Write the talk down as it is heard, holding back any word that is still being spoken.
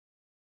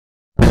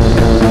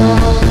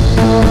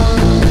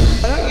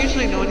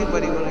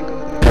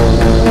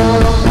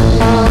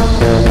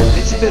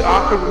bit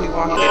awkward when we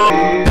walked in.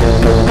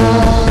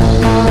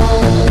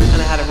 And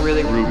I had a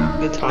really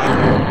good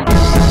time.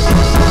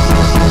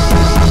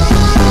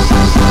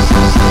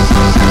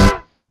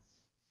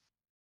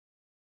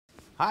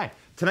 Hi.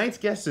 Tonight's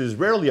guest is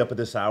rarely up at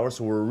this hour,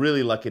 so we're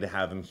really lucky to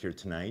have him here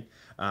tonight.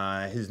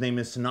 His name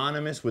is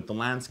synonymous with the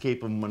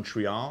landscape of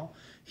Montreal.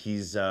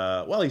 He's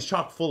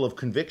chock full of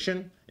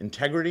conviction,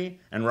 integrity,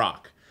 and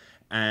rock.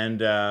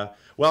 And,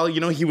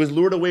 he was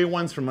lured away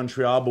once from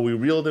Montreal, but we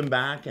reeled him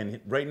back, and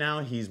right now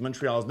he's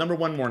Montreal's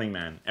 #1 morning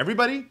man.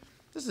 Everybody,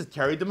 this is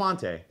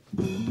DiMonte.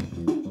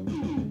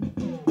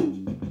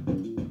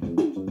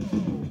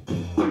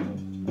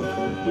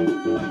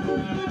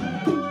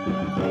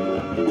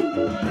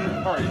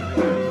 All right,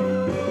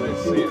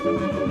 nice to see you.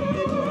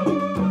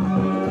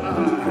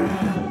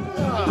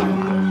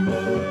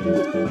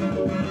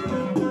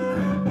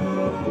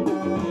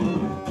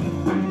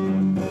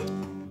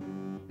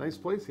 Nice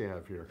place you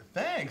have here.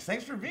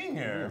 Thanks for being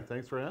here. Yeah,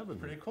 thanks for having me.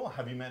 Pretty cool.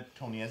 Have you met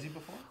Tony Ezzy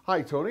before?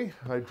 Hi, Tony.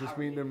 I'm just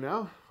meeting him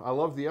now. I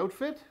love the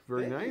outfit.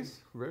 Very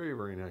nice. Very,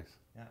 very nice.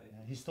 Yeah,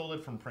 he stole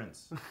it from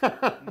Prince.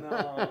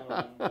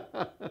 No.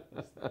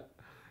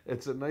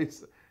 It's a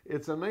nice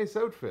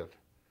outfit.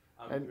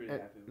 I'm pretty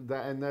happy with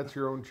it. And that's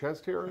your own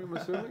chest hair, I'm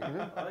assuming?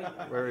 Yeah. Oh,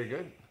 yeah. Very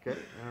good. Okay,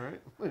 all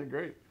right.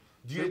 Great.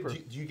 Do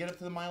you get up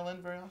to the Mile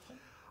End very often?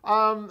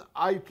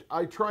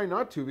 I try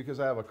not to because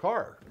I have a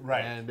car.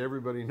 Right. And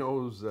everybody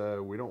knows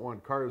we don't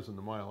want cars in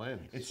the Mile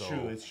End. It's so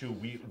true.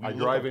 I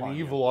drive an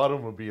evil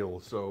automobile,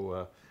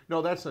 so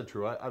no, that's not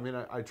true.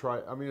 I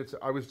try. I mean,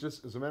 I was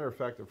just, as a matter of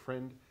fact, a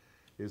friend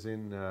is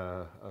in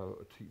a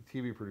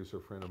TV producer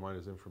friend of mine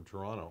is in from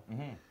Toronto,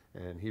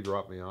 and he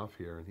dropped me off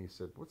here, and he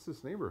said, "What's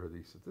this neighborhood?"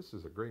 He said, "This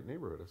is a great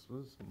neighborhood." I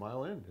said, "This is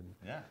Mile End,"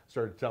 and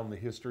started telling the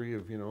history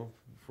of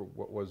for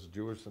what was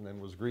Jewish and then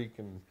was Greek,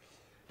 and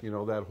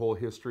that whole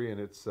history, and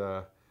it's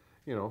as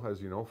you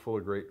know, full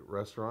of great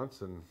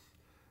restaurants, and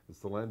it's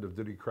the land of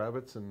Duddy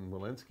Kravitz and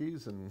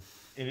Walensky's, and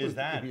it is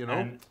that,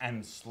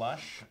 and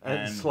slush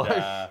and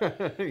slush.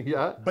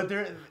 Yeah. But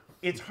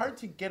it's hard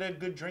to get a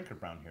good drink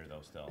around here,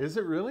 though. Still, is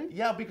it really?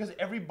 Yeah, because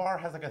every bar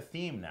has like a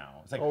theme now.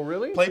 It's like, oh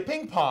really? Play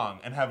ping pong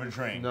and have a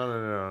drink.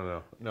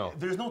 No.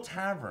 There's no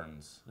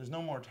taverns. There's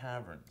no more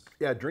taverns.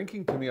 Yeah,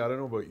 drinking to me, I don't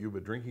know about you,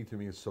 but drinking to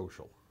me is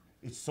social.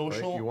 It's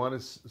social. Right? You want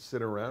to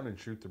sit around and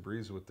shoot the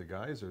breeze with the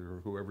guys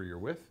or whoever you're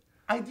with.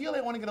 Ideally,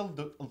 I want to get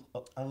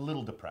a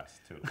little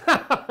depressed too,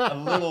 a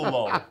little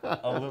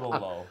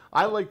low.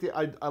 I like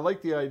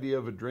the idea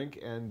of a drink,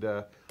 and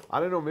I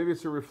don't know. Maybe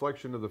it's a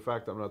reflection of the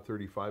fact I'm not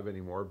 35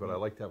 anymore, but I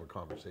like to have a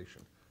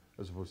conversation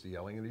as opposed to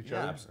yelling at each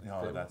other.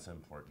 No, that's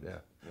important. Yeah.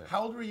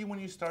 How old were you when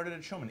you started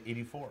at Showman?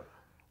 84.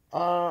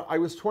 I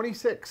was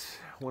 26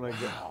 when I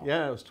got.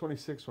 Yeah, I was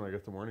 26 when I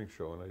got the morning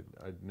show, and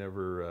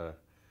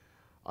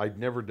I'd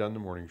never done the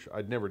morning show.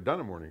 I'd never done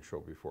a morning show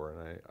before,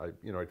 and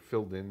I'd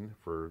filled in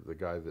for the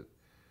guy that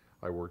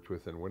I worked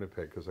with in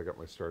Winnipeg because I got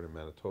my start in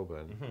Manitoba.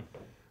 And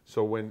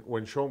so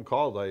when Showman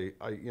called, I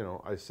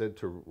said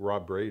to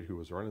Rob Braid, who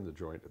was running the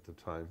joint at the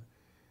time,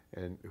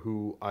 and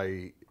who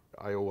I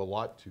owe a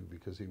lot to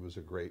because he was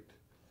a great,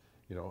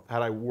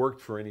 had I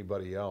worked for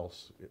anybody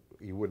else,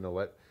 he wouldn't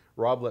have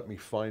Rob let me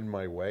find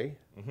my way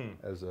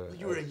as a.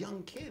 You were a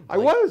young kid. I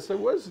was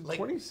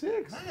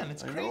 26. Man,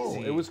 it's crazy. I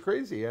know, it was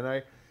crazy, and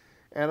I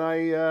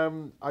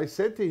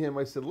said to him,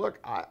 I said, look,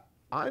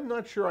 I'm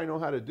not sure I know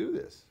how to do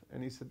this.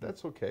 And he said,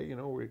 that's okay.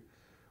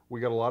 We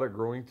got a lot of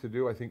growing to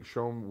do. I think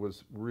Showman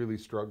was really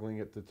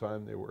struggling at the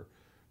time. They were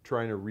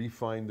trying to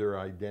refine their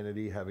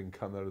identity, having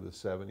come out of the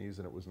 70s,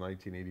 and it was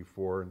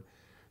 1984, and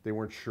they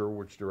weren't sure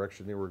which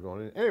direction they were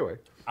going in. Anyway.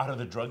 Out of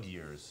the drug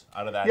years,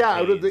 out of that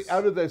phase.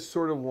 out of the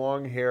sort of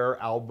long hair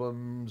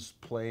albums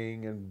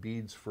playing and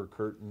beads for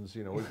curtains,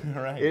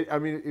 Right.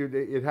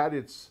 It had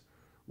its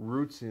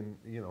roots in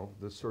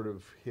the sort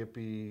of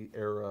hippie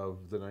era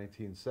of the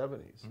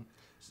 1970s.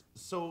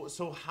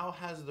 So how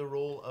has the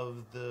role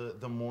of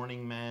the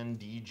morning man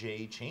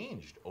DJ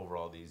changed over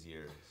all these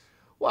years?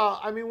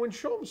 Well, when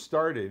Showman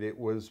started, it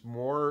was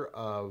more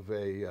of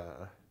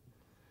a.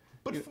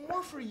 But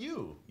more for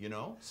you,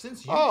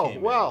 since you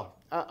came in.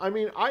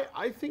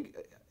 I think,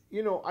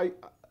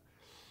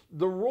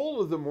 the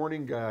role of the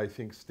morning guy, I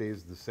think,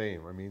 stays the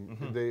same.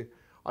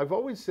 I've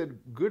always said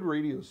good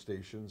radio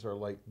stations are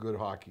like good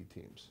hockey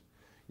teams.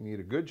 You need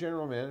a good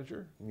general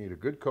manager, you need a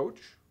good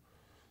coach,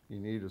 you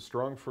need a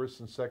strong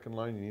first and second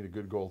line, you need a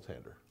good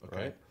goaltender,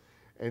 right?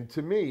 And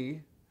to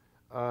me,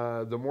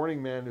 the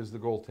morning man is the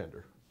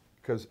goaltender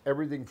because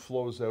everything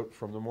flows out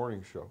from the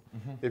morning show.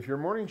 If your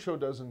morning show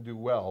doesn't do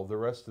well, the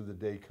rest of the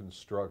day can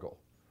struggle.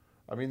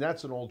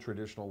 That's an old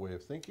traditional way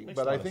of thinking,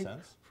 but I think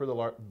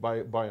for by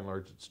and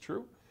large it's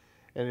true.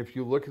 And if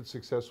you look at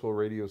successful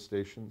radio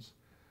stations,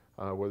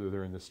 whether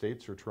they're in the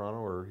States or Toronto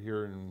or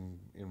here in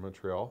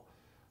Montreal,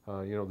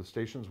 the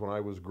stations when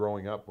I was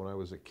growing up, when I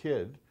was a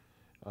kid,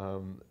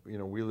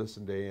 we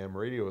listened to AM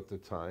radio at the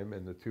time,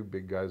 and the two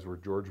big guys were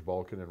George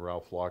Balkan and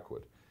Ralph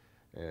Lockwood.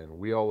 And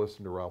we all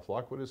listened to Ralph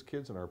Lockwood as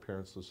kids, and our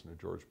parents listened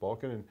to George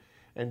Balkan.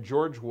 And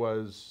George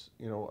was,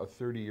 a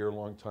 30-year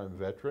long-time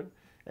veteran,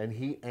 And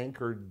he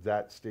anchored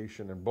that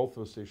station, and both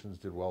those stations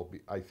did well,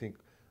 I think,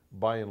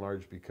 by and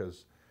large,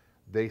 because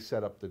they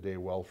set up the day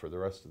well for the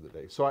rest of the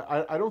day. So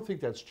I don't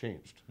think that's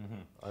changed.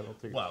 I don't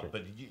think Well, it's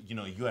changed. but you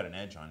know, you had an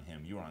edge on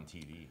him. You were on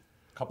TV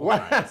a couple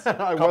times.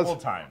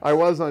 Times. I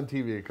was on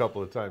TV a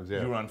couple of times,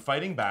 yeah. You were on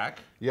Fighting Back.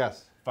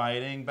 Yes.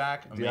 Fighting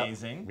Back,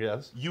 amazing. Yep.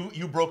 Yes.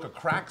 You broke a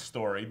crack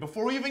story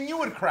before we even knew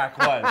what crack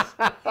was.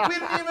 We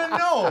didn't even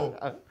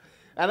know.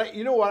 And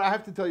you know what? I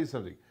have to tell you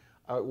something.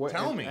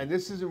 Tell me. And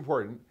this is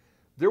important.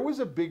 There was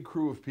a big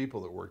crew of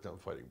people that worked on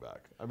Fighting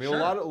Back. I mean, Sure.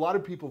 a lot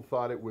of people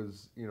thought it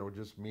was,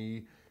 just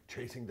me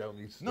chasing down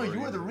these stories. No,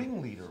 you were the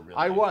ringleader, really.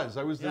 I was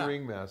the Yeah.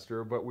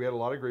 ringmaster, but we had a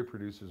lot of great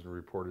producers and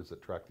reporters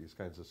that tracked these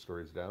kinds of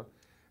stories down.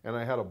 And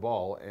I had a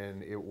ball,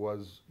 and it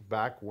was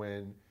back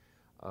when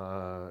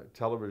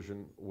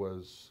television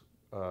was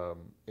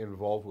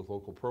involved with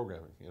local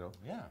programming,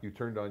 Yeah. You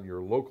turned on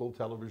your local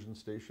television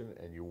station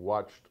and you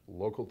watched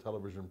local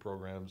television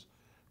programs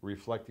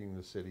reflecting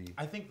the city.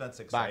 I think that's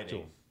Back exciting. to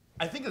him.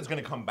 I think it's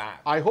going to come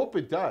back. I hope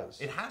it does.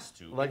 It has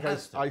to. Like it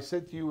has to. I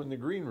said to you in the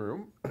green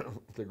room,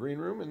 the green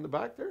room in the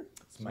back there,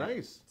 it's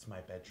nice. It's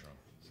my bedroom.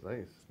 It's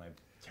nice. It's my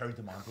Terry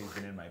DiMonte's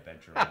been in my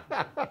bedroom.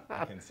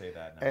 I can say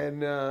that now.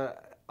 And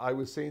I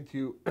was saying to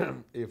you,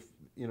 if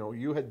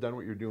you had done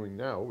what you're doing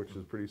now, which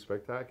is pretty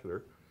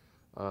spectacular,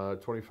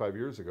 25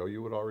 years ago,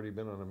 you would already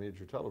been on a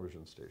major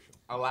television station.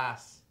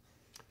 Alas.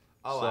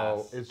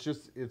 So it's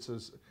just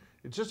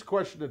a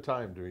question of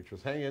time,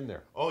 Demetrius. Hang in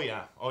there. Oh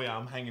yeah,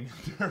 I'm hanging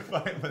in there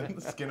by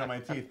the skin of my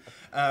teeth.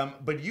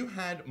 But you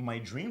had my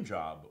dream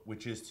job,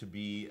 which is to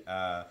be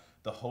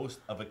the host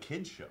of a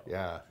kids show.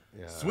 Yeah.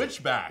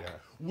 Switchback, Yeah.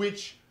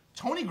 which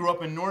Tony grew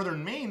up in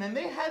northern Maine, and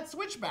they had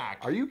Switchback.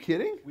 Are you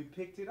kidding? We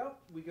picked it up.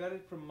 We got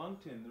it from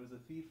Moncton. There was a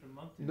feed from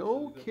Moncton. No so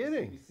we got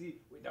kidding. The CBC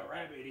with the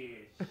rabbit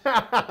ears.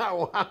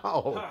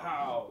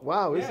 Wow.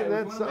 Wow, isn't it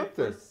that was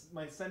something?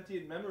 my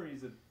sentient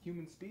memories of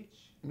human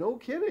speech No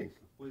kidding.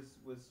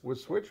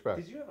 was Switchback.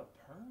 Did you have a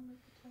perm at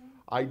the time?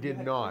 I You did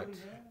had not. curly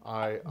hair?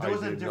 I There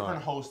was a did different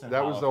not. host in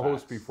That was the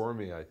host Halifax. before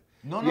me.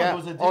 No, yeah. there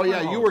was a Oh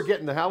different yeah, you were host.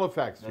 getting the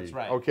Halifax feed. That's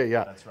right. Okay,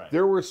 yeah. That's right.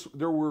 There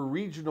were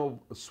regional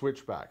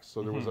switchbacks.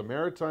 So there was a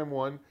maritime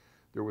one,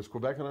 there was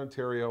Quebec and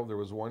Ontario, there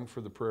was one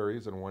for the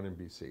prairies, and one in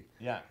BC.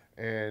 Yeah.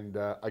 And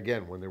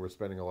again, when they were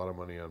spending a lot of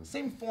money on.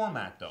 Same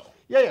format though.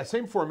 Yeah,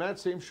 same format,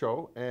 same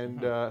show,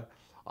 and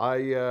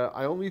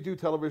I only do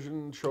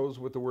television shows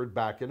with the word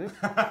back in it.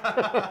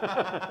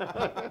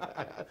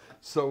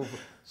 So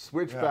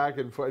Switchback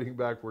and Fighting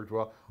Back worked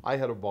well. I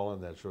had a ball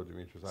on that show,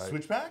 Demetrius.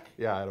 Switchback?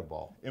 Yeah, I had a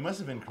ball. It must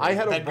have been crazy. I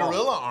had a that ball.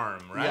 gorilla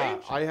arm, right? Yeah,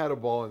 I had a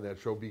ball in that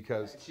show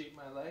because That shaped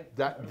my life.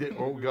 that did.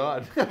 Oh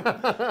God,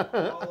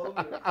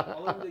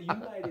 all over the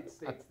United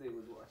States, they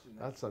was watching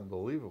that. that's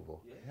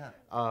unbelievable.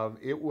 Yeah.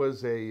 It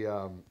was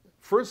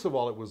first of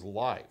all, it was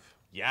live.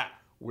 Yeah.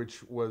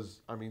 Which was,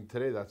 I mean,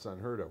 today that's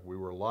unheard of. We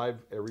were live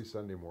every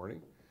Sunday morning,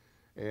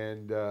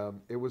 and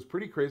it was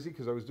pretty crazy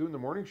because I was doing the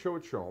morning show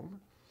at Shome,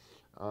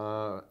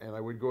 and I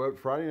would go out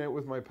Friday night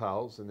with my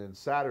pals, and then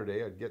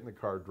Saturday I'd get in the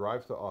car,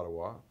 drive to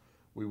Ottawa.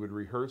 We would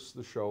rehearse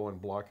the show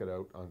and block it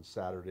out on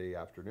Saturday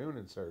afternoon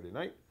and Saturday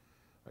night.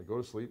 I'd go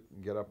to sleep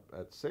and get up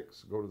at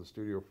 6, go to the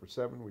studio for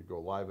 7. We'd go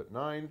live at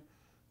 9.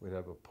 We'd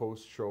have a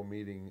post-show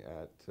meeting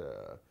at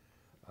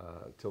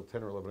till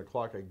 10 or 11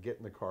 o'clock. I'd get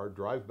in the car,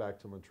 drive back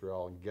to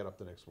Montreal, and get up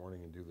the next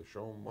morning and do the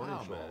morning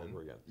show all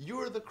over again. You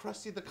were the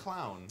Krusty the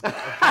Clown of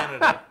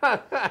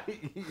Canada.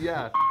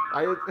 Yeah,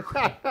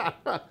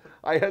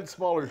 I had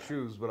smaller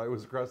shoes, but I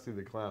was Krusty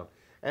the Clown.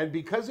 And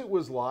because it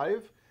was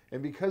live,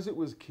 and because it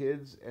was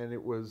kids, and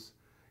it was,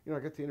 I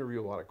got to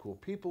interview a lot of cool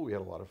people. We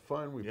had a lot of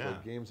fun. We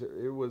played games.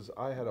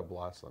 I had a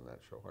blast on that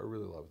show. I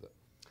really loved it.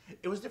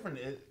 It was different.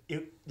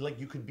 Like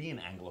you could be an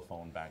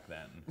Anglophone back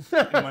then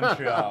in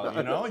Montreal,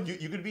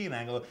 You could be an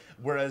Anglo.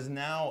 Whereas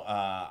now,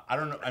 I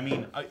don't know. I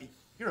mean,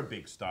 you're a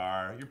big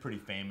star. You're pretty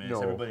famous.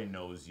 No. Everybody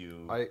knows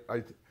you.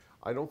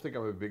 I don't think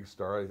I'm a big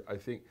star. I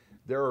think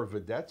there are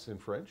vedettes in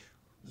French.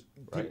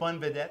 T'es pas une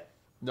vedette?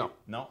 No.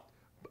 No?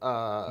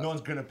 No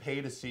one's going to pay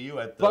to see you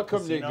at the Pas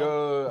comme les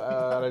casino? gars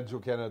à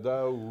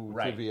Radio-Canada ou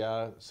Right.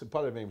 TVA. C'est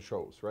pas les mêmes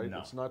choses, right? No.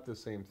 It's not the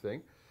same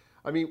thing.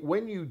 I mean,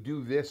 when you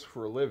do this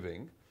for a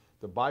living,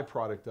 the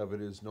byproduct of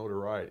it is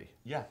notoriety.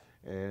 Yeah.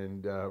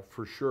 And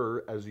for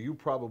sure, as you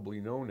probably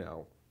know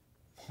now,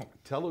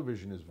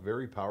 television is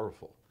very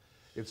powerful.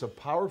 It's a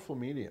powerful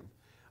medium.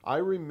 I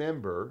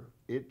remember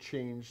it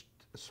changed.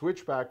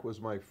 Switchback was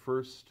my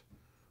first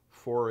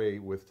foray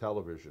with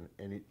television,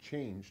 and it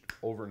changed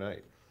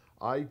overnight.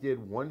 I did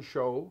one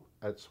show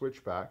at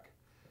Switchback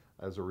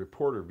as a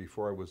reporter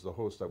before I was the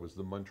host. I was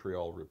the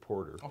Montreal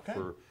reporter. Okay.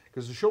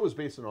 Because the show was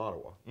based in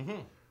Ottawa.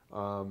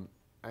 Mm-hmm.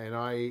 And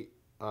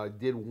I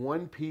did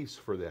one piece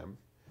for them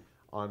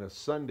on a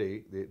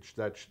Sunday.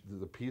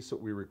 The piece that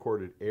we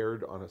recorded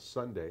aired on a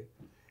Sunday,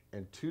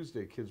 and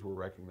Tuesday kids were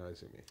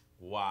recognizing me.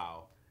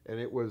 Wow. And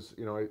it was,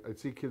 I'd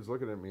see kids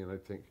looking at me and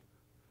I'd think,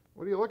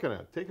 what are you looking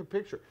at? Take a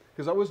picture.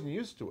 Because I wasn't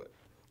used to it.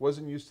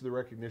 Wasn't used to the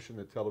recognition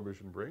that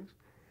television brings.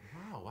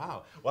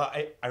 Wow. Well,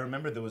 I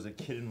remember there was a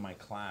kid in my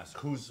class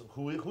who is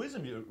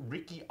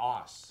Ricky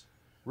Oss.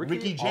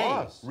 Ricky J.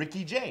 Oz.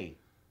 Ricky J.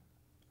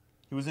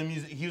 He was a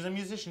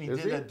musician. He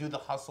Is did he? do the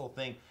hustle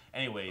thing.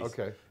 Anyways.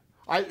 Okay.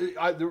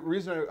 The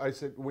reason I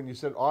said when you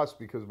said Oz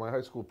because my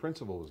high school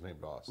principal was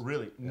named Oz.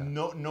 Really? Yeah.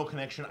 No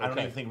connection. I don't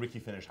Okay. even think Ricky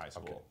finished high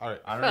school. Okay. All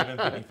right. I don't even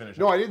think he finished.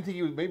 No, I didn't think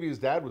he was. Maybe his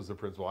dad was the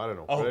principal. I don't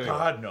know. Oh But anyway.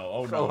 God, no!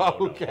 Oh no! Oh,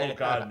 no, okay. No. Oh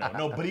God,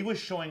 no! No, but he was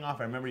showing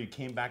off. I remember he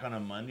came back on a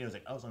Monday. And was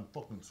like, I was on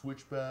fucking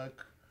switchback.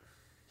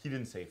 He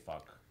didn't say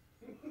fuck.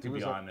 To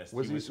be honest, he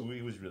was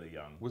really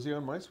young. Was he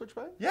on my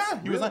switchback?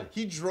 Yeah, he was Really? on.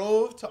 He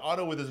drove to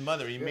Ottawa with his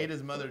mother. He made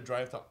his mother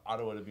drive to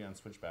Ottawa to be on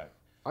switchback.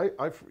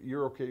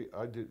 You're okay.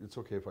 It's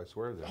okay if I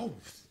swear then. Oh,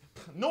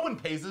 no one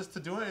pays us to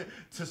do it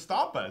to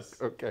stop us.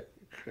 Okay,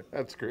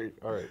 that's great.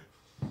 All right.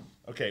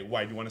 Okay,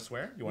 why? Do you want to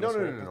swear? You want No, to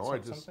swear? no. I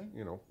just,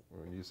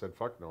 when you said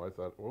fuck no, I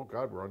thought, oh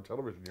God, we're on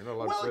television. You're not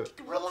allowed to Well, say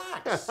that.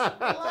 relax,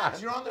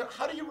 relax. You're on there.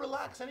 How do you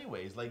relax,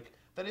 anyways? Like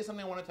that is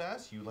something I wanted to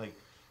ask you. Like,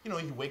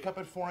 you wake up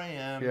at 4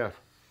 a.m. Yeah.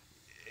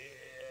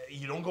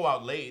 You don't go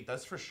out late,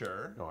 that's for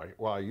sure. No,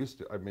 I used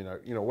to. I mean,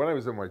 when I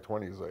was in my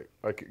 20s,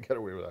 I could get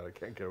away with that. I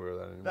can't get away with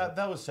that anymore.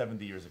 That was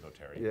 70 years ago,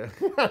 Terry. Yeah,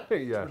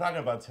 yeah. We're talking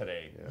about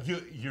today. Yeah.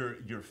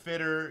 You're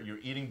fitter. You're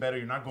eating better.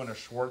 You're not going to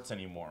Schwartz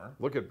anymore.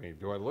 Look at me.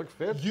 Do I look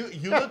fit? You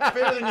look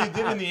fitter than you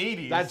did in the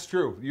 80s. That's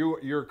true.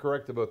 You're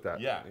correct about that.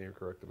 Yeah. You're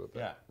correct about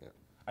that. Yeah.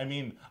 I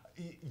mean,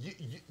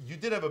 you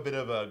did have a bit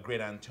of a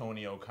Great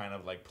Antonio kind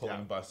of like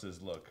pulling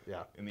buses look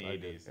in the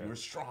 80s. Did, You were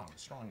strong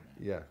man.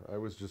 Yeah, I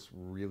was just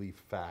really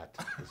fat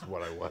is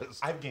what I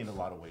was. I've gained a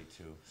lot of weight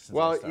too. Since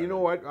Well, I started. you know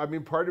what? I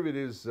mean, part of it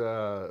is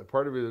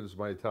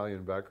my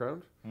Italian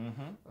background.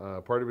 Mm-hmm.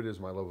 Part of it is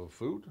my love of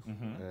food,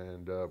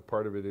 and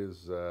part of it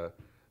is the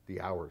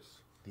hours.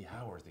 The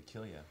hours, they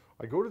kill you.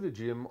 I go to the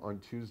gym on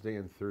Tuesday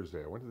and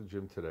Thursday. I went to the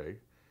gym today,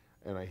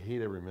 and I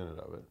hate every minute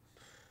of it,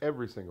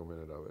 every single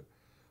minute of it.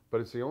 But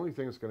it's the only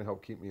thing that's going to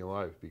help keep me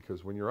alive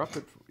because when you're up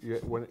at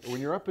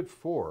when you're up at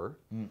 4,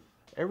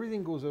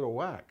 everything goes out of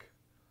whack.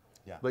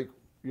 Yeah. Like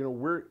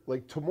we're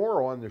like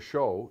tomorrow on the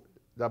show,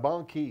 the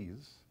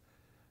Banquise,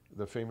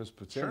 the famous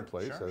poutine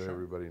place that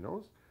everybody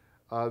knows,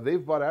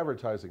 they've bought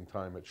advertising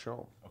time at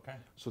show. Okay.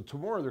 So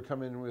tomorrow they're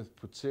coming in with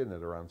poutine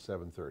at around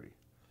 7:30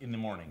 in the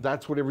morning.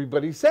 That's what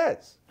everybody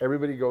says.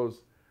 Everybody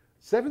goes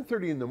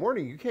 7:30 in the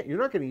morning. You're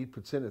not going to eat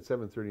poutine at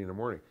 7:30 in the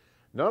morning.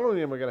 Not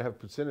only am I going to have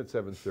poutine at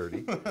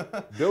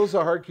 7:30, Bill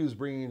Zaharki's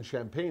bringing in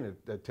champagne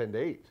at 10 to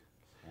 8.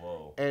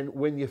 Whoa. And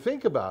when you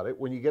think about it,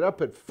 when you get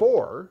up at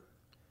 4,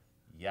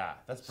 yeah,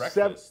 that's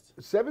breakfast.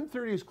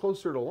 7:30 is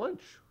closer to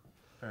lunch.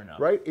 Fair enough.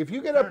 Right? If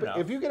you get up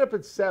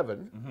at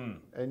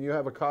 7 and you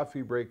have a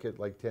coffee break at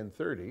like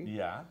 10:30,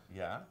 yeah.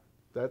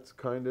 That's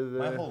kind of the...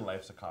 My whole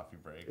life's a coffee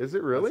break. Is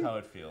it really? That's how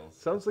it feels.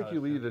 Sounds like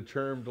you lead a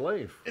charmed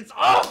life. It's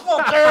awful,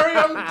 Terry.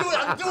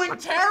 I'm doing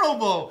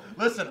terrible.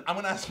 Listen, I'm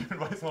going to ask you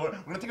advice. We're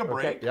going to take a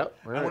break. Okay, yep.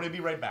 And we're going to be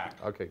right back.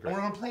 Okay, great. And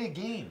we're going to play a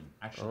game,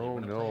 actually. Oh,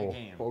 we're going to no. play a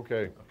game.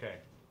 Okay. Okay.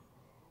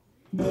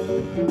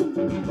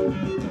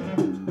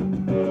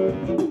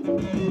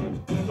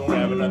 Don't worry, I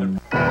have another.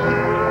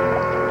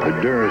 The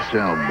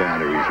Duracell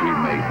batteries we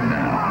make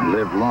now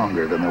live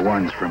longer than the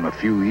ones from a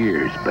few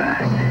years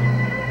back.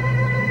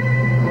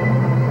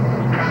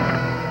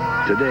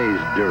 Today's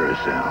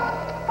Duracell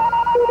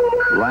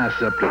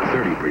lasts up to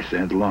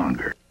 30%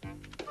 longer.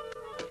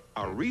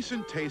 A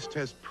recent taste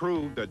test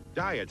proved that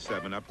Diet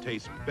 7-Up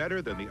tastes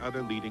better than the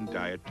other leading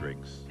diet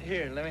drinks.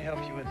 Here, let me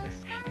help you with this.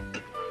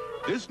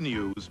 This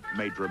news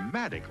may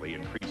dramatically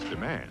increase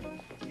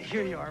demand.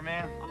 Here you are,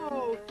 ma'am.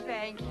 Oh,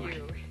 thank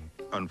you.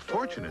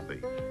 Unfortunately,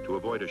 to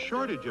avoid a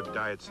shortage of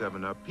Diet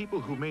 7-Up, people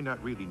who may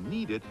not really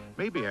need it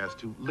may be asked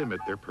to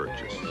limit their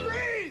purchase.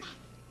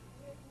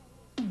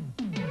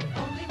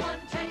 Only one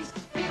taste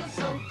feels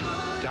so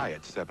good.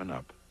 Diet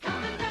 7-Up.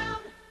 Coming down. I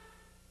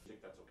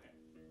think that's okay.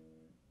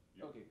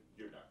 Okay.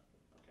 You're done.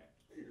 Okay.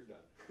 You're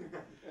done.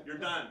 You're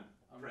done,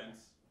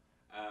 Prince.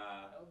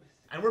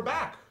 And we're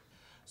back.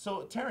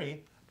 So,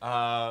 Terry, you're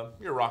a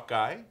rock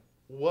guy.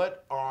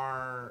 What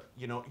are,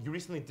 you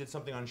recently did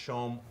something on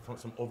Show'em from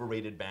some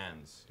overrated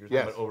bands. You're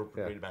talking about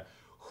overrated bands.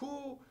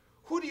 Who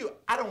do you,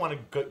 I don't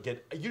want to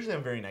get, usually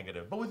I'm very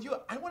negative, but with you,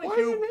 I want to hear.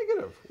 Why are you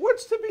negative?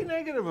 What's to be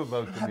negative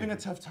about I'm having a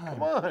tough time.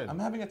 Come on. I'm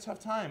having a tough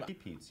time.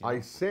 Repeats, I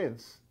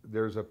sense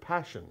there's a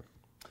passion.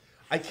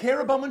 I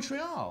care about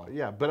Montreal.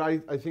 Yeah, but I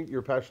think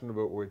you're passionate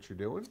about what you're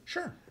doing.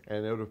 Sure.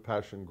 And out of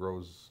passion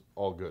grows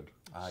all good.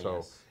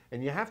 Yes.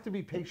 And you have to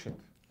be patient.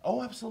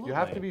 Oh, absolutely. You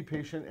have to be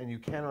patient and you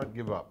cannot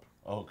give up.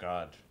 Oh,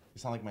 God. You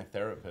sound like my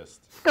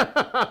therapist. Wait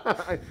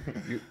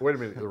a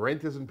minute, the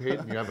rent isn't paid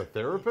and you have a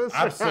therapist?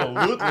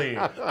 Absolutely.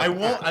 I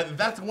won't.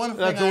 That's one thing.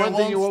 That's the one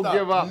thing you won't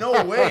give up.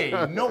 No way.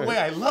 No way.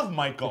 I love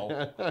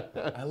Michael.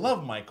 I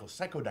love Michael.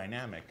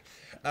 Psychodynamic.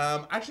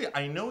 Actually,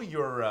 I know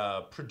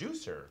your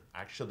producer.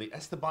 Actually,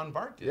 Esteban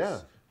Vargas. Yeah.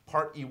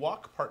 Part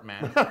Ewok, part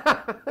man.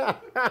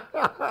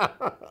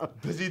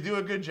 Does he do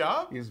a good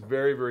job? He's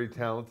very, very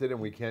talented, and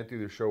we can't do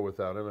the show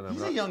without him. And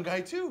He's a young guy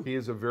too. He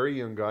is a very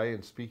young guy,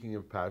 and speaking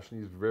of passion,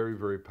 he's a very,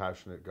 very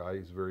passionate guy.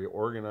 He's very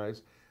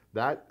organized.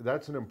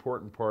 That's an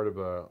important part of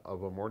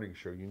a morning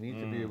show. You need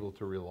to be able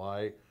to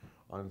rely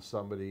on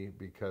somebody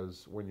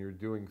because when you're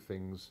doing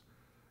things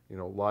you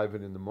know, live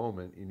and in the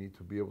moment. You need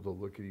to be able to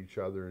look at each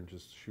other and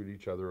just shoot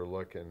each other a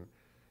look, and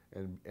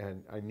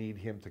I need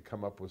him to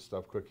come up with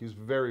stuff quick. He's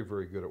very,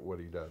 very good at what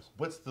he does.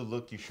 What's the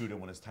look you shoot at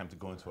when it's time to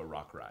go into a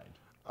rock ride?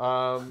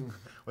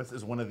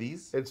 Is one of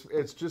these?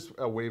 It's just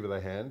a wave of the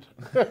hand.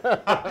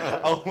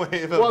 A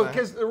wave of Well, the-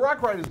 because the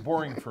rock ride is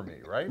boring for me,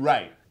 right?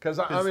 Right. Because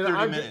I mean, 30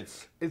 I'm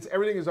minutes. It's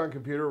everything is on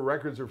computer.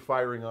 Records are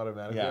firing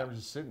automatically. Yeah. I'm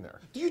just sitting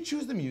there. Do you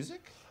choose the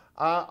music?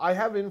 I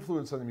have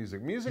influence on the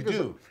music. Music You is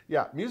do?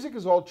 Yeah, music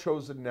is all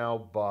chosen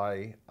now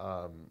by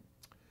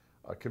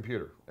a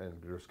computer, and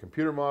there's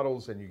computer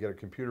models, and you get a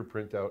computer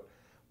printout.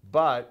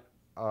 But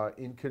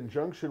in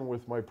conjunction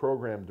with my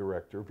program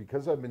director,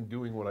 because I've been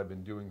doing what I've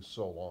been doing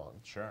so long,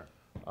 Sure.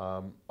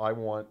 I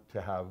want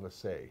to have a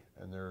say.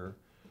 And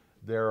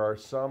there are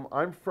some.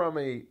 I'm from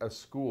a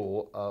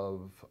school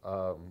of.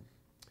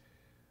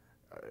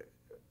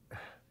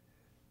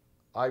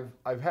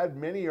 I've had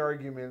many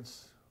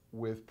arguments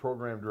with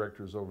program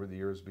directors over the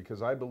years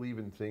because I believe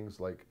in things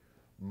like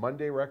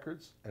Monday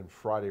records and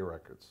Friday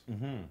records,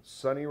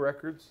 sunny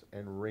records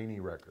and rainy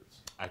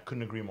records. I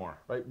couldn't agree more.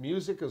 Right?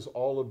 Music is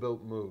all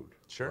about mood.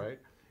 Sure. Right?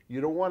 You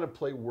don't want to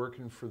play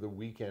working for the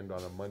weekend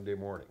on a Monday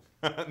morning.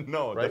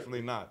 No, Right?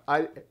 definitely not.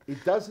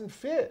 It doesn't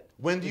fit.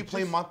 When do you It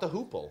play just- Monte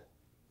Hoople?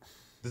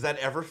 Does that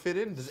ever fit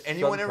in? Does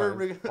anyone ever?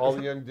 Sometimes. All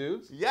the young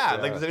dudes? Yeah,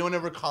 like does anyone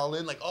ever call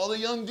in like all the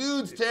young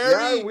dudes,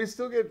 Terry? Yeah, we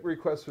still get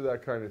requests for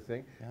that kind of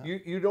thing.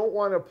 You don't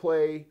want to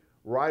play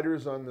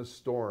Riders on the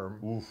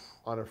Storm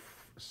on a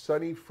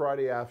sunny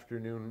Friday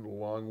afternoon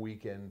long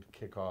weekend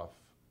kickoff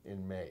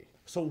in May.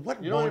 So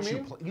what You know what won't I you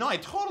mean? play? No, I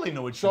totally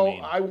know what So you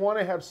mean. I want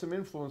to have some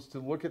influence to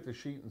look at the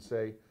sheet and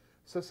say,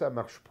 ça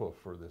marche pas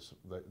for this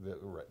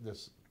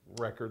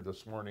record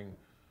this morning.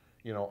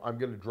 You know, I'm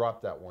going to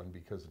drop that one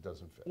because it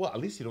doesn't fit. Well, at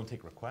least you don't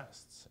take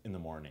requests in the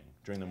morning.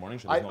 During the morning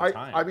show, there's no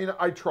time. I mean,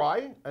 I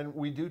try, and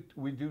we do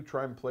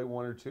try and play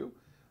one or two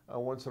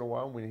once in a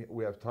while when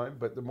we have time.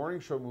 But the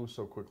morning show moves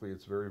so quickly;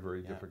 it's very,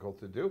 very difficult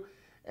to do.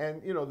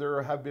 And you know, there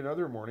have been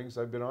other mornings.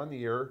 I've been on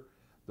the air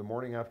the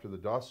morning after the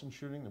Dawson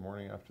shooting, the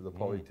morning after the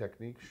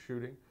Polytechnique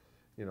shooting.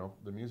 You know,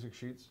 the music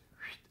sheets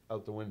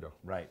out the window.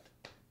 Right.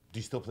 Do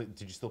you still play?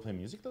 Did you still play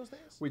music those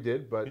days? We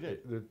did, but You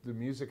did. the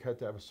music had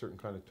to have a certain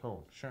kind of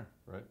tone. Sure.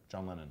 Right.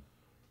 John Lennon.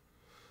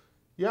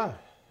 Yeah.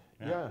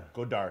 Yeah.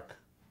 Go dark.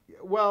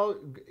 Well,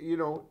 you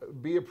know,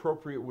 be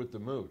appropriate with the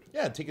mood.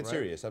 Yeah, take it Right.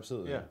 serious.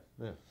 Absolutely. Yeah.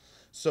 Yeah.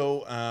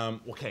 So,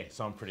 okay,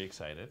 so I'm pretty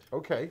excited.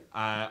 Okay.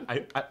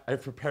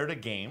 I've prepared a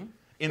game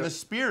in the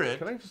spirit.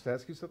 Can I just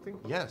ask you something?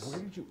 Yes. Where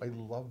did you? I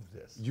love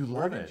this. You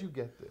love Where it. did you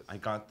get this? I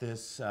got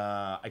this.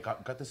 I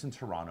got this in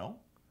Toronto,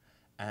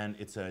 and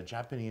it's a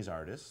Japanese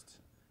artist.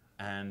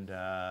 And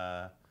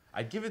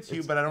I'd give it to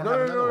you, but I don't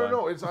have another one.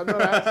 No. I'm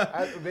not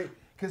asking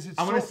because it's.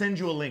 I'm so, gonna send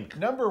you a link.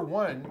 Number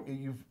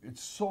one,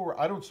 it's so.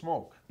 I don't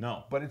smoke.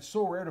 No. But it's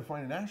so rare to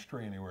find an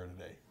ashtray anywhere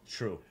today.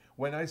 True.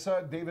 When I saw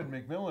David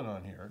McMillan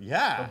on here,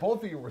 Yeah. the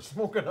both of you were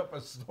smoking up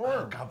a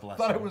storm. God bless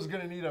Thought I him. was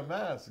going to need a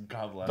mask.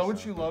 God bless Don't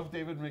him. you love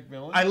David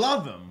McMillan? I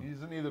love him.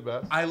 Isn't he the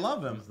best? I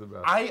love him. He's the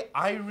best.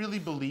 I really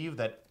believe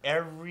that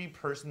every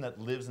person that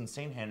lives in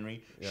St.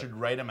 Henry should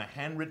write him a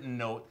handwritten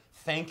note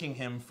thanking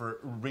him for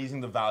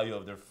raising the value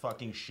of their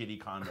fucking shitty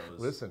condos.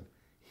 Listen,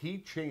 he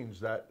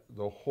changed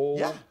the whole,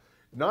 Yeah.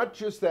 not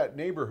just that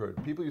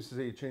neighborhood. People used to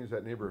say he changed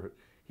that neighborhood.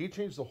 He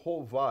changed the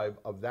whole vibe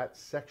of that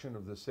section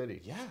of the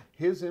city. Yeah.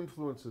 His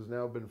influence has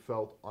now been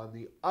felt on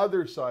the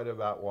other side of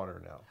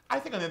Atwater now. I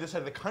think on the other side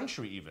of the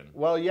country even.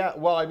 Well, yeah.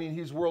 Well, I mean,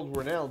 he's world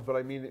renowned, but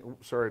I mean,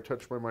 sorry, I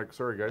touched my mic.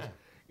 Sorry, guys.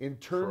 In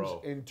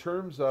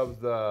terms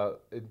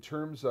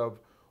of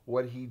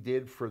what he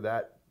did for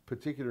that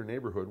particular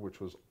neighborhood, which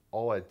was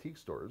all antique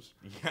stores,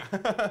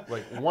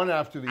 like one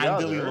after the And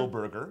other. Billy Little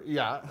Burger.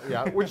 Yeah,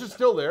 which is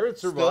still there. It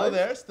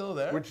survived. Still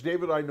there. Which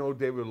David, I know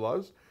David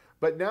loves.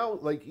 But now,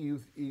 like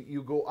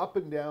you go up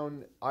and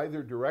down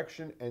either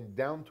direction and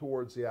down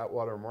towards the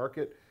Atwater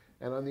Market,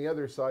 and on the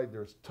other side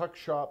there's Tuck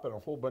Shop and a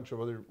whole bunch of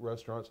other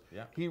restaurants.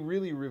 Yeah. He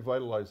really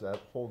revitalized that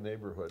whole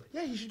neighborhood.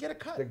 Yeah, he should get a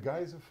cut. The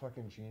guy's a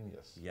fucking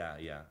genius.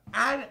 Yeah.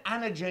 And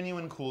a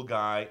genuine cool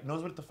guy.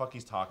 Knows what the fuck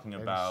he's talking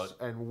about.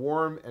 And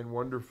warm and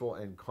wonderful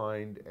and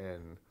kind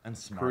And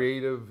smart.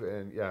 creative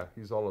and yeah,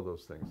 he's all of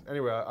those things.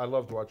 Anyway, I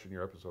loved watching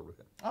your episode with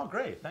him. Oh,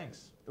 great.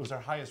 Thanks. It was our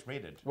highest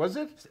rated. Was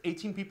it?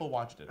 18 people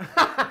watched it.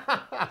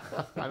 I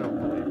don't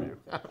believe you.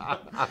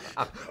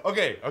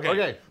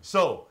 Okay.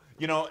 So,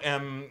 you know,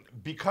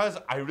 because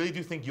I really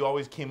do think you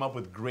always came up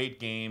with great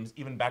games,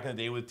 even back in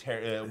the day with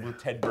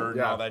Ted Bird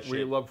and all that shit.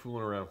 We love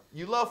fooling around.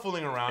 You love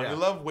fooling around. Yeah. You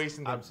love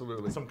wasting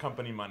Absolutely. some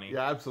company money.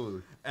 Yeah,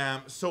 absolutely.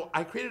 So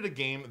I created a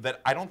game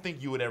that I don't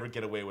think you would ever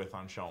get away with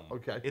on Showm.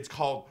 Okay. It's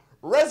called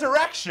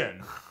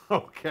Resurrection.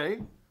 Okay.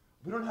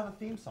 We don't have a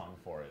theme song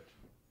for it.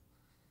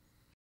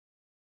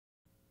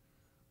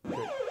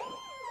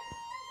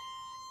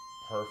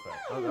 perfect.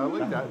 I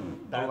like that.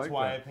 That's like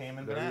why that. I pay him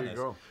in There bananas. you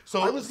go.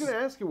 So I was going to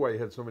ask you why you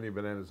had so many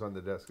bananas on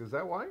the desk. Is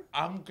that why?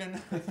 I'm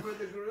gonna. It's for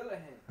the gorilla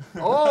hand.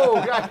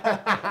 Oh,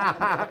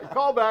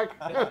 call back.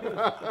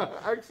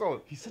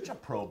 Excellent. He's such a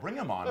pro. Bring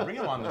him on. Bring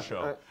him on the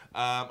show.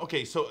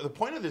 Okay, so the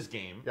point of this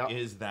game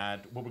is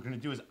that what we're going to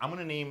do is I'm going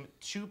to name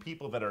 2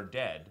 people that are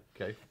dead.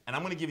 Okay. And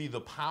I'm going to give you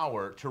the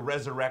power to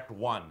resurrect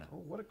one. Oh,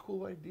 what a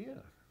cool idea.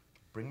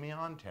 Bring me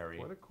on, Terry.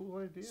 What a cool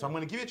idea. So I'm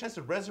going to give you a chance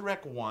to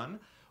resurrect one,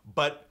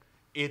 but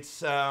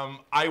it's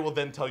I will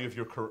then tell you if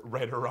you're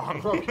right or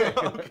wrong. Okay.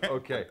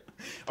 Okay.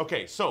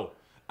 Okay, so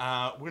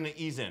we're going to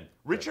ease in.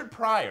 Richard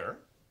Pryor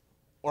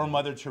or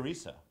Mother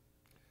Teresa?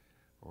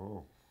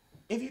 Oh.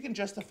 If you can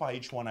justify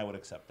each one, I would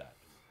accept that.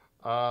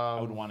 I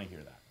would want to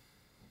hear that.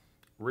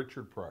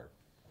 Richard Pryor.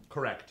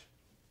 Correct.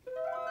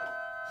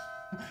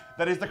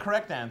 That is the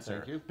correct answer.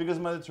 Thank you. Because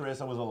Mother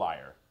Teresa was a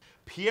liar.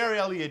 Pierre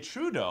Elliott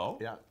Trudeau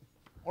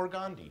or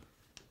Gandhi?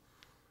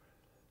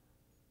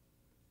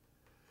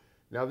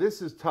 Now,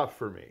 this is tough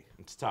for me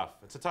It's tough.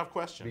 It's a tough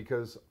question.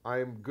 because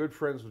I'm good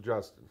friends with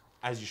Justin.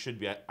 As you should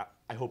be.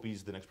 I hope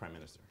he's the next prime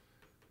minister.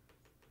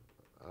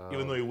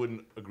 Even though he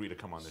wouldn't agree to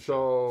come on the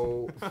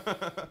show.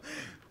 So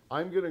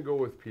I'm going to go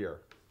with Pierre.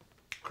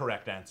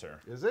 Correct answer.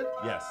 Is it?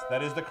 Yes,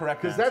 that is the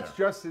correct answer. Because that's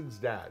Justin's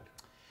dad.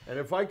 And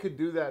if I could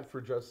do that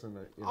for Justin,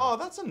 you know. Oh,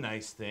 that's a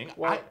nice thing.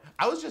 Well-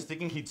 I was just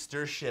thinking he'd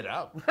stir shit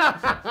up.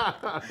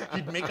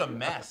 He'd make a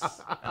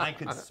mess, and I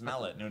could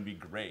smell it, and it would be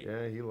great.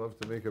 Yeah, he loved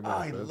to make a mess. Oh,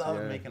 I That's- love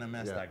yeah, making a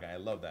mess, yeah. that guy. I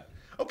love that.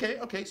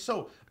 Okay,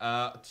 so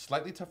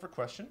slightly tougher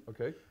question.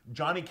 Okay.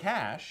 Johnny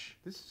Cash.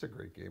 This is a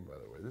great game, by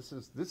the way. This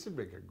would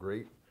make a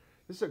great.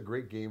 This is a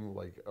great game,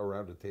 like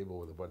around a table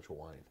with a bunch of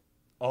wine.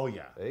 Oh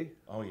yeah. Eh?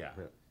 Oh yeah.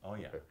 Yeah. Oh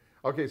yeah.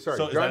 Okay, sorry.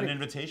 So is that Johnny, an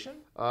invitation?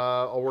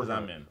 I'll work 'Cause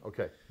on I'm it. in.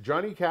 Okay.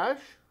 Johnny Cash.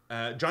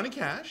 Johnny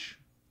Cash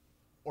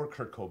or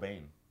Kurt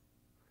Cobain?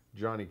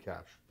 Johnny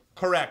Cash.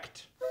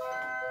 Correct.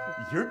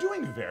 You're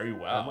doing very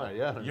well. Am I?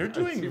 Yeah. You're I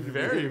doing seem to be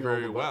very, hitting all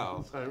very the well.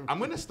 buttons. I'm- I'm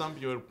going to stump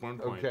you at one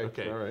point.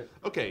 Okay, all right.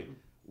 Okay.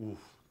 Oof,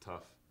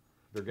 tough.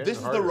 They're getting This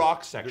is the harder. rock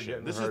They're section.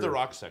 getting This is the harder.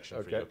 rock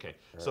section for you. Okay. Okay.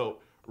 So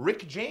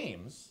Rick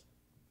James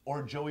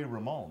or Joey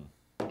Ramone?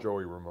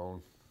 Joey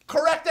Ramone.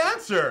 Correct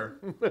answer.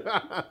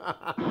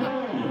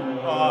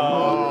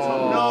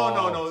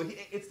 No.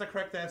 It's the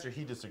correct answer.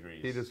 He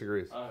disagrees. He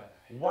disagrees.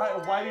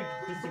 Why do you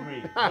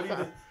disagree? What do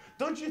you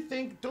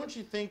Don't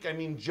you think? I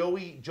mean,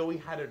 Joey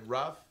had it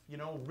rough. You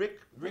know, Rick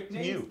Rick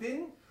knew. James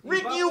didn't. In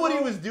Rick knew what he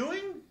Buffalo, was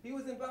doing. He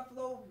was in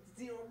Buffalo,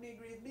 0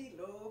 degrees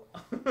below.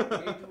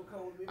 Way too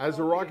cold As a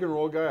before rock me. and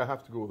roll guy, I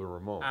have to go with the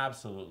Ramone.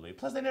 Absolutely.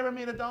 Plus, they never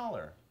made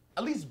 $1.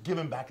 At least give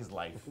him back his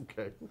life.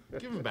 Okay.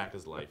 Give him back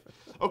his life.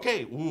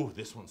 Okay. Ooh,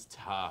 this one's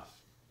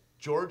tough.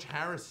 George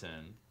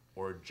Harrison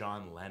or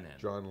John Lennon?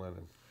 John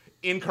Lennon.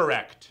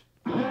 Incorrect.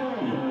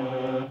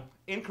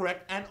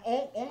 Incorrect, and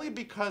only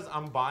because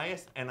I'm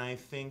biased, and I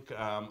think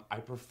I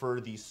prefer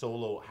the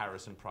solo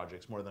Harrison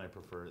projects more than I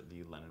prefer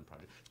the Lennon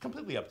project. It's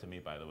completely up to me,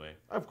 by the way.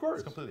 Of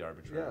course. It's completely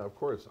arbitrary. Yeah, of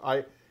course.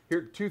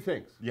 Here 2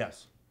 things.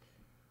 Yes.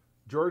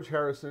 George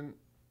Harrison,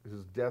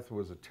 his death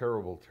was a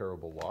terrible,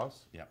 terrible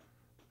loss. Yeah.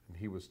 And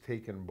he was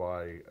taken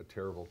by a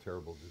terrible,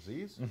 terrible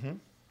disease. Mm-hmm.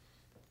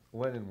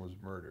 Lennon was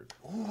murdered.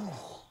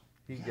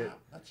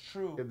 That's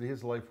true.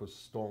 His life was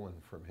stolen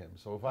from him.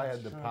 So if I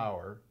had the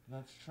power,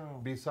 That's true.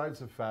 besides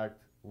the fact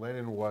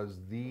Lennon was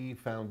the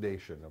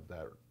foundation of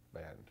that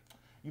band.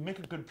 You make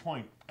a good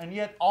point, and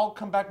yet I'll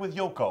come back with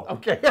Yoko.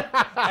 Okay.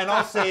 And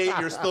I'll say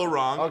you're still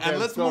wrong. Okay, and I'm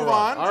let's still move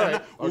wrong. on. All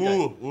right. And,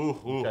 Okay.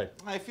 Ooh. Okay.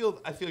 I feel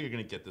you're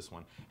gonna get this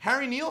one.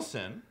 Harry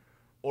Nielsen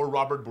or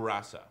Robert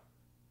Bourassa?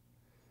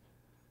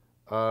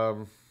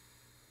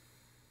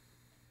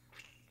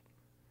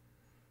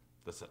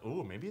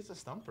 Maybe it's a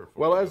stumper for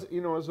Well, you. as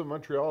you know, as a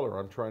Montrealer,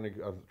 I'm trying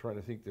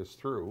to think this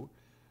through,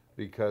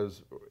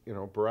 because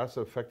Bourassa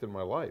affected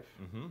my life.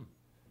 Mm-hmm.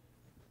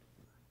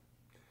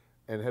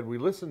 And had we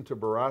listened to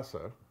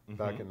Bourassa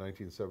back in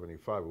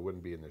 1975, we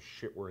wouldn't be in the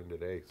shit we're in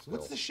today. Still.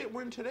 What's the shit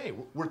we're in today?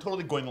 We're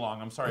totally going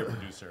long. I'm sorry,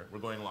 producer. We're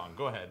going long.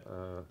 Go ahead.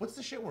 What's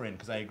the shit we're in?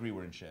 Because I agree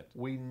we're in shit.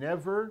 We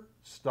never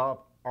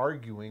stop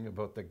arguing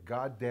about the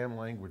goddamn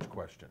language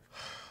question.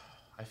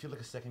 I feel like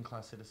a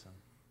second-class citizen.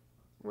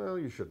 Well,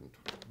 you shouldn't.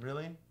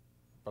 Really?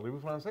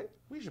 Parlez-vous français?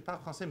 Oui, je parle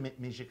français,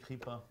 mais j'écris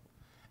pas.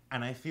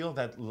 And I feel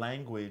that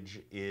language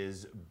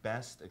is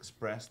best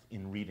expressed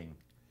in reading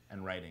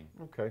and writing.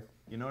 Okay.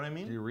 You know what I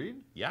mean? Do you read?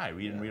 Yeah, I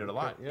read and read it a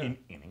lot. yeah. In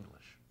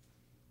English.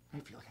 I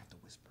feel like I have to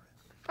whisper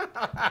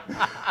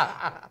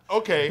it.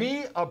 Okay.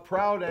 Be a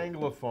proud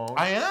Anglophone.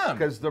 I am.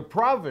 Because the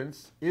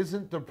province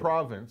isn't the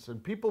province,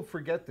 and people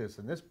forget this,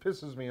 and this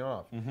pisses me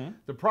off.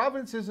 The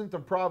province isn't the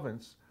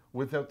province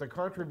without the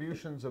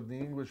contributions of the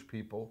English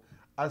people,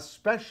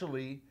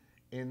 especially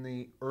in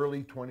the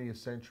early 20th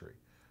century.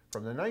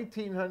 From the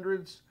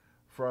 1900s,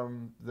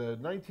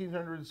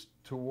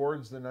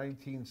 towards the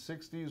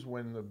 1960s,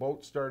 when the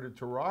boat started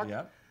to rock,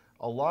 Yeah.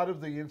 a lot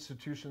of the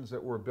institutions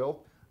that were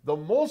built, the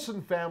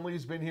Molson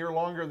family's been here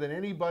longer than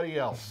anybody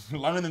else.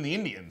 Longer than the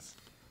Indians.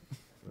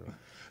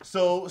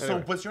 So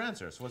Anyway. what's your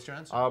answer? So what's your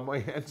answer? My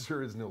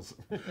answer is Nilsson.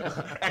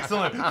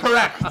 Excellent.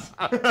 Correct.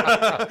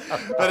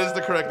 That is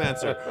the correct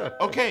answer.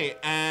 Okay,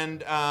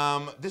 and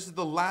this is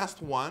the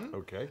last one.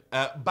 Okay.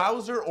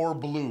 Bowser or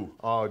Blue?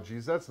 Oh,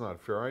 geez, that's not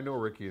fair. I know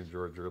Ricky and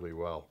George really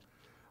well.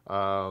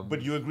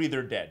 But you agree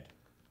they're dead.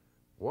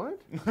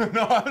 What?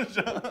 No,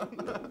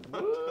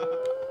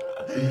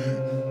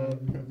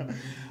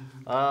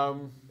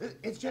 I'm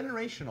it's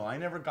generational. I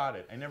never got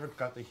it. I never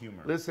got the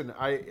humor. Listen,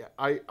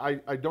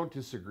 I don't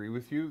disagree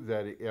with you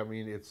that I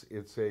mean it's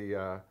you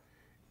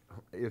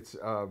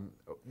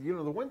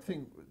know, the one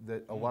thing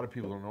that a lot of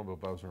people don't know about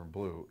Bowser and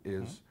Blue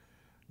is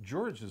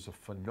George is a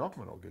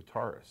phenomenal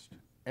guitarist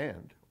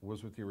and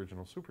was with the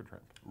original Supertramp.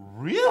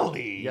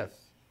 Really?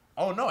 Yes.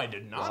 Oh no, I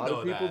did not know that. A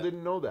lot of people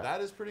didn't know that.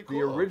 That is pretty cool.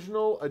 The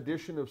original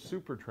edition of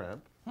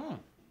Supertramp,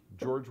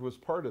 George was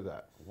part of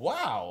that.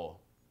 Wow.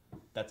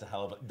 That's a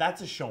hell of a...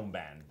 That's a Schoen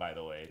band, by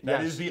the way.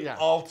 That is the yeah.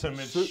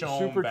 ultimate Schoen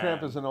Supertramp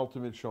band. is an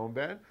ultimate Schoen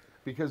band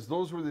because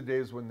those were the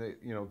days when the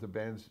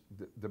bands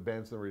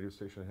in the radio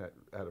station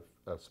had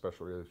a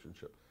special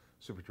relationship.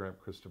 Supertramp,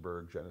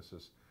 Christa,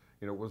 Genesis.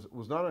 You know, it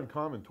was not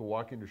uncommon to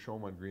walk into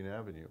Schoen on Green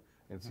Avenue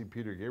and see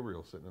Peter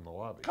Gabriel sitting in the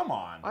lobby. Come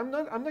on. I'm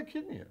not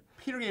kidding you.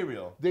 Peter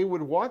Gabriel. They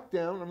would walk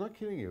down, I'm not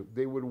kidding you,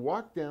 they would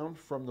walk down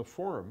from the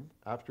Forum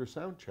after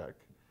sound check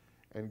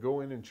and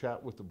go in and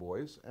chat with the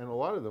boys, and a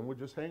lot of them would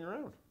just hang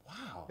around.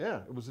 Wow.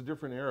 Yeah, it was a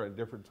different era, a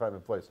different time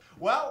and place.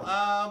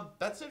 Well,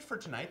 that's it for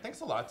tonight.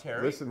 Thanks a lot,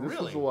 Terry. Listen, this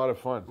really? was a lot of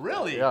fun.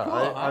 Really? Yeah,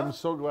 Cool, I'm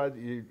so glad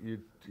you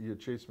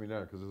chased me now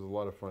because it was a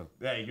lot of fun.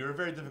 Yeah, you're a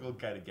very difficult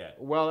guy to get.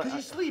 Well, because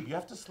you sleep. You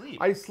have to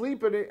sleep. I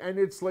sleep and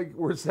it's like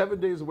we're 7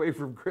 days away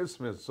from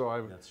Christmas,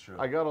 so That's true.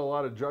 I got a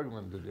lot of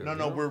juggling to do.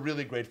 No, we're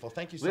really grateful.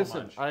 Thank you so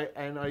Listen, much. I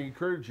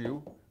encourage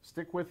you,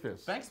 stick with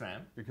this. Thanks,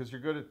 man. Because you're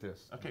good at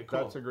this. Okay, cool.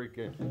 That's a great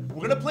game.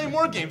 We're gonna play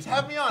more games.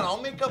 Have me on.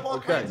 I'll make up all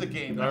kinds of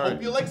games. All I right.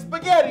 hope you like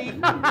spaghetti. Take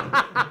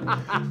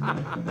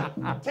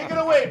it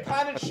away,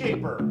 Planet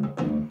Shaper.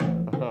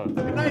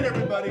 Good night,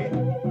 everybody.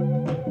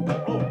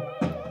 Oh,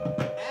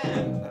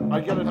 and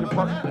I got have a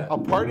banana. a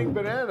parting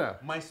banana.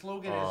 My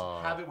slogan is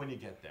 "Have it when you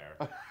get there."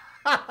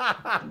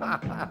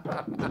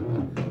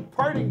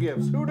 Parting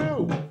gifts. Who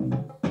knew?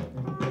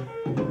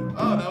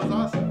 Oh, that was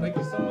awesome. Thank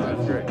you so much.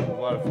 That's great. It was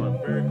a lot of fun.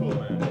 Very cool,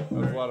 man. It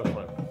was a lot of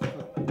fun.